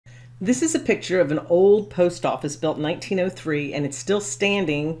This is a picture of an old post office built in 1903, and it's still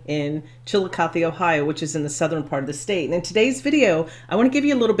standing in Chillicothe, Ohio, which is in the southern part of the state. And in today's video, I want to give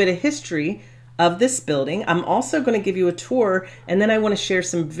you a little bit of history of this building. I'm also going to give you a tour, and then I want to share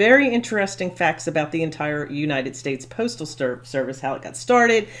some very interesting facts about the entire United States Postal Service, how it got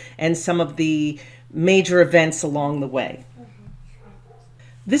started, and some of the major events along the way.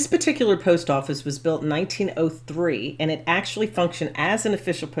 This particular post office was built in 1903, and it actually functioned as an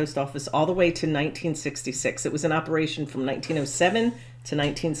official post office all the way to 1966. It was in operation from 1907 to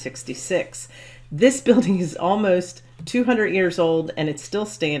 1966. This building is almost 200 years old, and it's still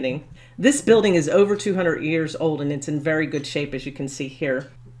standing. This building is over 200 years old, and it's in very good shape, as you can see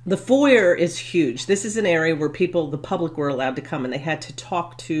here. The foyer is huge. This is an area where people, the public, were allowed to come, and they had to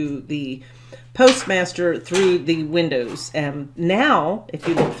talk to the postmaster through the windows. Now, if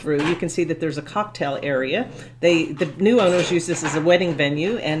you look through, you can see that there's a cocktail area. The new owners use this as a wedding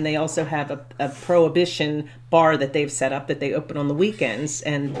venue, and they also have a prohibition bar that they've set up that they open on the weekends.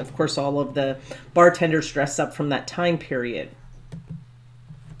 And of course, all of the bartenders dress up from that time period.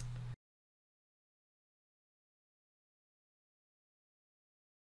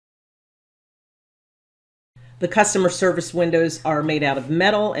 The customer service windows are made out of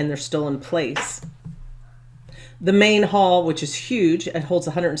metal, and they're still in place. The main hall, which is huge, it holds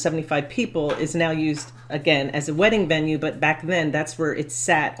 175 people, is now used again as a wedding venue, but back then that's where it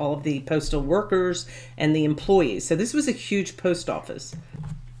sat, all of the postal workers and the employees. So this was a huge post office.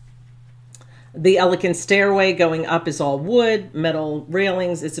 The elegant stairway going up is all wood, metal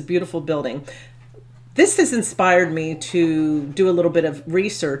railings. It's a beautiful building. This has inspired me to do a little bit of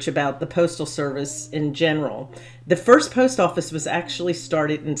research about the Postal Service in general. The first post office was actually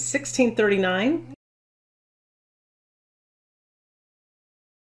started in 1639.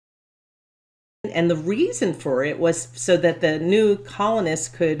 And the reason for it was so that the new colonists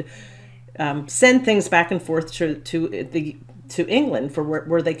could send things back and forth to England for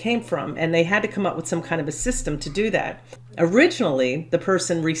where they came from, and they had to come up with some kind of a system to do that. Originally, the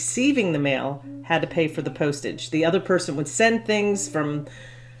person receiving the mail had to pay for the postage. The other person would send things from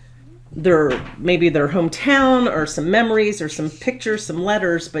maybe their hometown, or some memories, or some pictures, some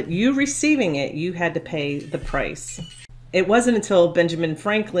letters, but you receiving it, you had to pay the price. It wasn't until Benjamin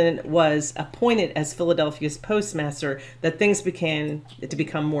Franklin was appointed as Philadelphia's postmaster that things began to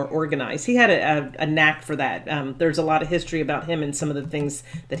become more organized. He had a knack for that. There's a lot of history about him and some of the things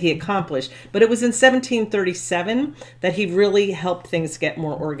that he accomplished. But it was in 1737 that he really helped things get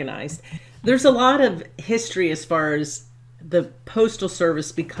more organized. There's a lot of history as far as the Postal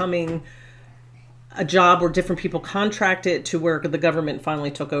Service becoming a job where different people contracted to where the government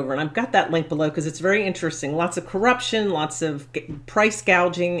finally took over. And I've got that link below because it's very interesting. Lots of corruption, lots of price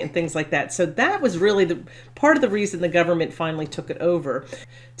gouging and things like that. So that was really the part of the reason the government finally took it over.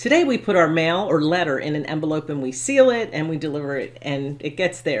 Today we put our mail or letter in an envelope, and we seal it and we deliver it, and it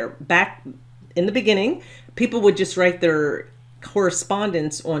gets there. Back in the beginning, people would just write their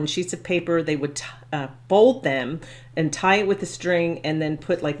correspondence on sheets of paper. They would fold them and tie it with a string, and then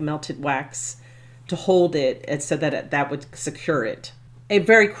put like melted wax to hold it, and so that that would secure it. A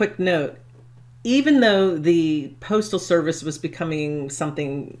very quick note: even though the Postal Service was becoming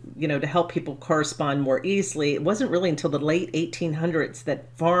something, to help people correspond more easily, it wasn't really until the late 1800s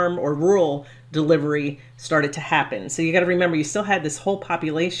that farm or rural delivery started to happen. So you got to remember, you still had this whole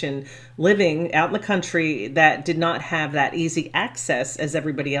population living out in the country that did not have that easy access as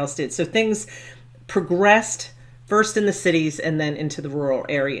everybody else did. So things progressed first in the cities and then into the rural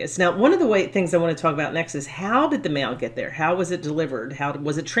areas. Now, one of the things I want to talk about next is, how did the mail get there? How was it delivered? How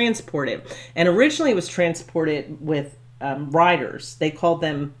was it transported? And originally it was transported with riders. They called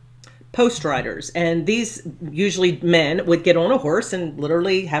them post riders. And these, usually men, would get on a horse and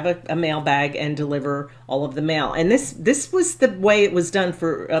literally have a mail bag and deliver all of the mail. And this was the way it was done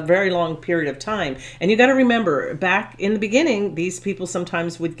for a very long period of time. And you got to remember, back in the beginning, these people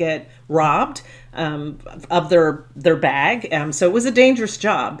sometimes would get robbed of their bag. So it was a dangerous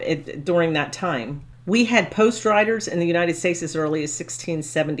job during that time. We had post riders in the United States as early as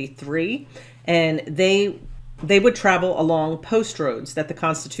 1673, and they would travel along post roads that the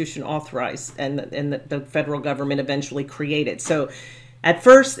Constitution authorized and the federal government eventually created. So at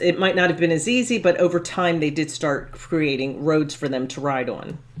first, it might not have been as easy, but over time, they did start creating roads for them to ride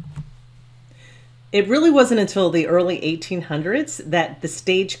on. It really wasn't until the early 1800s that the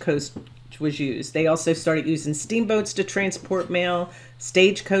stagecoach was used. They also started using steamboats to transport mail,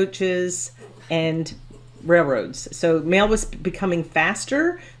 stagecoaches, and railroads. So mail was becoming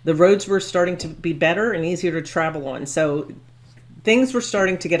faster. The roads were starting to be better and easier to travel on. So things were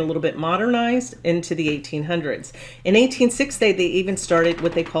starting to get a little bit modernized into the 1800s. In 1860, they even started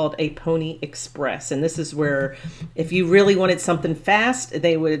what they called a Pony Express. And this is where if you really wanted something fast,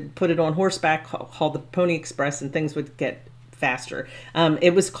 they would put it on horseback called the Pony Express, and things would get faster.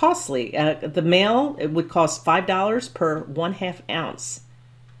 It was costly. The mail, it would cost $5 per 1/2 ounce.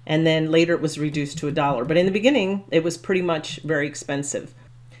 And then later it was reduced to $1. But in the beginning, it was pretty much very expensive.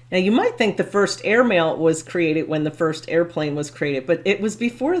 Now, you might think the first airmail was created when the first airplane was created, but it was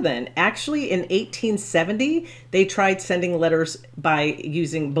before then. Actually, in 1870, they tried sending letters by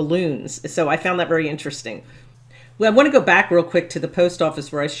using balloons. So I found that very interesting. Well, I want to go back real quick to the post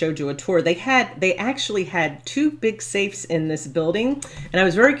office where I showed you a tour. They actually had 2 big safes in this building, and I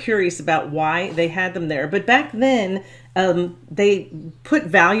was very curious about why they had them there. But back then, they put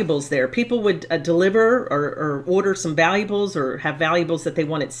valuables there. People would deliver or order some valuables or have valuables that they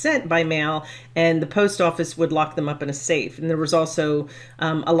wanted sent by mail, and the post office would lock them up in a safe. And there was also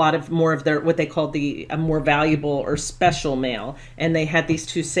a lot of more of their what they called the more valuable or special mail, and they had these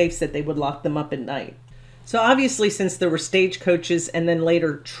 2 safes that they would lock them up at night. So obviously, since there were stagecoaches and then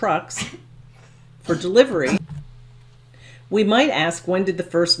later trucks for delivery, we might ask, when did the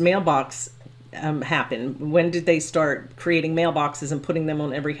first mailbox happen? When did they start creating mailboxes and putting them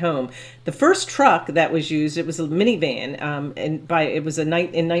on every home? The first truck that was used, it was a minivan, in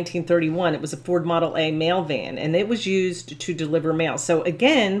 1931. It was a Ford Model A mail van, and it was used to deliver mail. So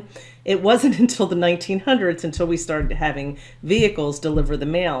again, it wasn't until the 1900s until we started having vehicles deliver the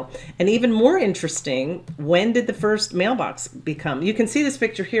mail. And even more interesting, when did the first mailbox become? You can see this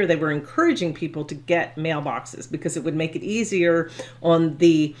picture here. They were encouraging people to get mailboxes because it would make it easier on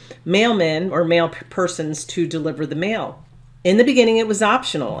the mailmen or mail persons to deliver the mail. In the beginning, it was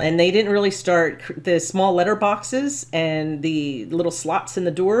optional, and they didn't really start. The small letter boxes and the little slots in the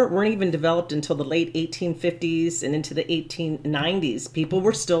door weren't even developed until the late 1850s and into the 1890s. People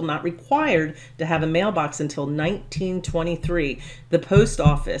were still not required to have a mailbox until 1923. The post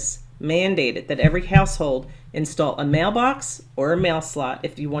office mandated that every household install a mailbox or a mail slot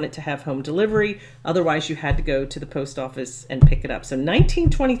if you wanted to have home delivery. Otherwise, you had to go to the post office and pick it up. So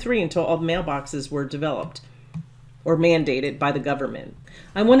 1923 until all the mailboxes were developed or mandated by the government.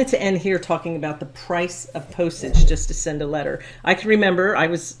 I wanted to end here talking about the price of postage just to send a letter. I can remember, I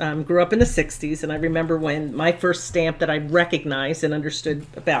grew up in the 60s, and I remember when my first stamp that I recognized and understood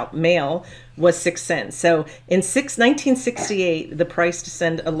about mail was 6 cents. So in 1968, the price to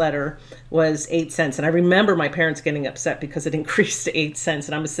send a letter was 8 cents. And I remember my parents getting upset because it increased to 8 cents.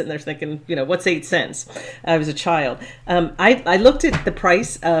 And I was sitting there thinking, you know, what's 8 cents? I was a child. I looked at the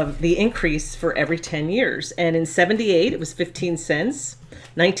price of the increase for every 10 years. And in 78, it was 15 cents.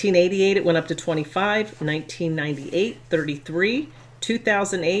 1988, it went up to 25. 1998, 33.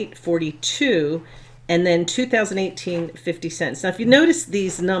 2008, 42. And then 2018, 50 cents. Now, if you notice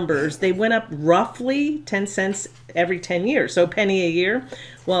these numbers, they went up roughly 10 cents every 10 years, so a penny a year.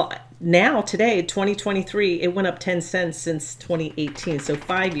 Well, now, today, 2023, it went up 10 cents since 2018, so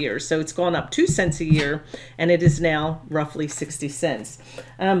 5 years. So it's gone up 2 cents a year, and it is now roughly 60 cents.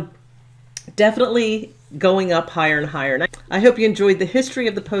 Definitely going up higher and higher. And I hope you enjoyed the history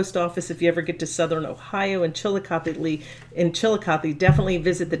of the post office. If you ever get to Southern Ohio and Chillicothe, definitely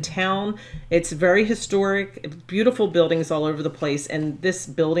visit the town. It's very historic, beautiful buildings all over the place. And this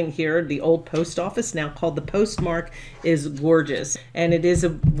building here, the old post office, now called the Postmark, is gorgeous. And it is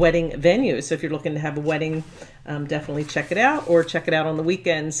a wedding venue. So if you're looking to have a wedding, definitely check it out, or check it out on the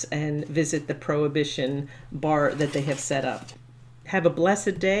weekends and visit the Prohibition Bar that they have set up. Have a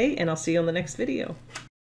blessed day, and I'll see you on the next video.